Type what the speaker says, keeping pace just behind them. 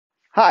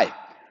Hi,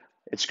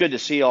 it's good to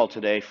see you all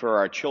today for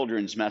our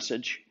children's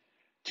message.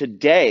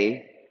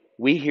 Today,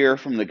 we hear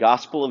from the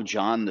Gospel of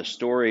John, the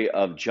story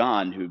of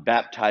John who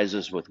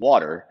baptizes with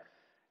water,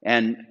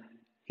 and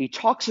he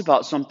talks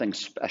about something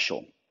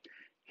special.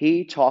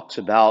 He talks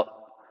about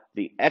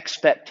the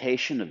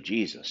expectation of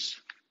Jesus.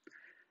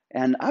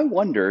 And I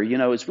wonder,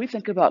 as we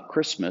think about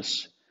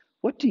Christmas,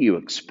 what do you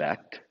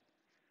expect?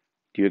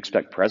 Do you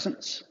expect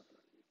presents?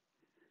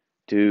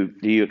 Do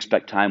you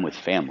expect time with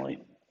family?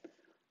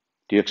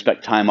 Do you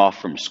expect time off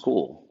from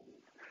school?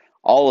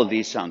 All of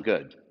these sound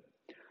good.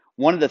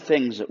 One of the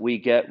things that we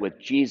get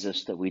with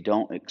Jesus that we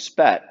don't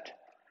expect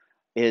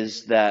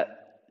is that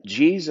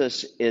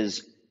Jesus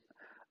is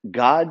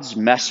God's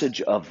message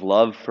of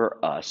love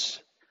for us.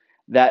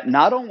 That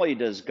not only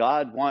does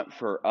God want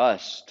for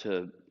us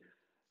to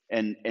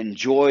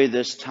enjoy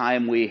this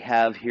time we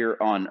have here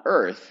on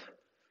earth,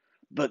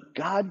 but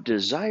God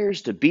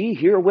desires to be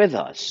here with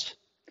us.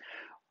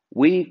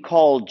 We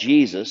call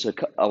Jesus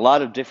a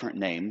lot of different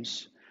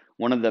names.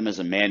 One of them is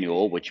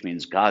Emmanuel, which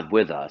means God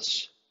with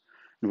us.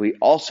 We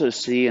also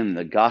see in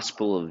the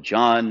Gospel of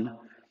John,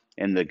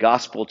 in the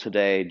Gospel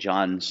today,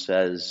 John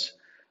says,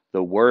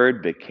 the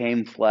Word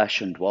became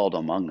flesh and dwelled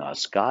among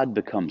us. God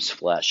becomes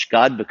flesh.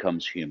 God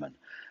becomes human.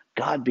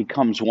 God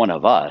becomes one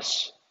of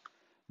us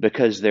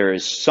because there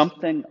is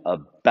something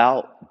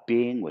about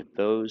being with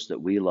those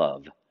that we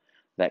love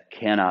that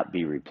cannot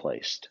be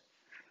replaced.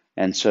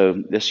 And so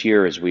this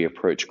year, as we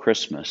approach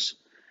Christmas,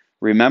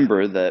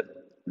 remember that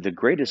the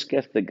greatest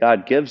gift that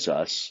God gives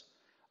us,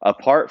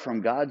 apart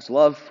from God's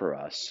love for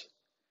us,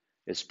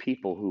 is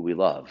people who we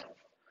love.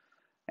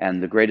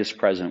 And the greatest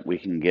present we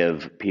can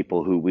give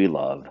people who we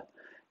love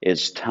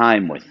is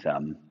time with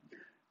them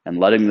and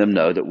letting them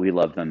know that we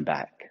love them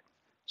back.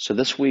 So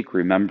this week,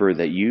 remember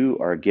that you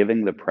are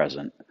giving the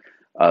present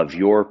of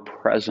your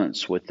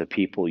presence with the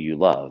people you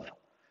love.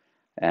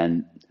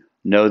 And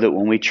know that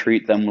when we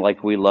treat them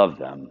like we love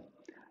them,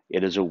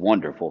 it is a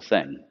wonderful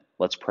thing.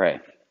 Let's pray.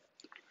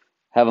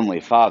 Heavenly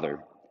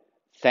Father,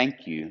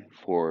 thank you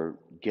for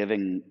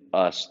giving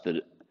us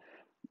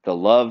the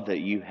love that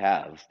you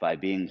have by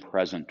being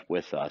present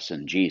with us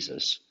in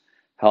Jesus.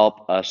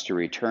 Help us to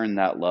return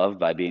that love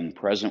by being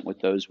present with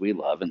those we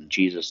love in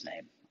Jesus'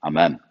 name.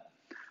 Amen.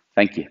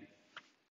 Thank you.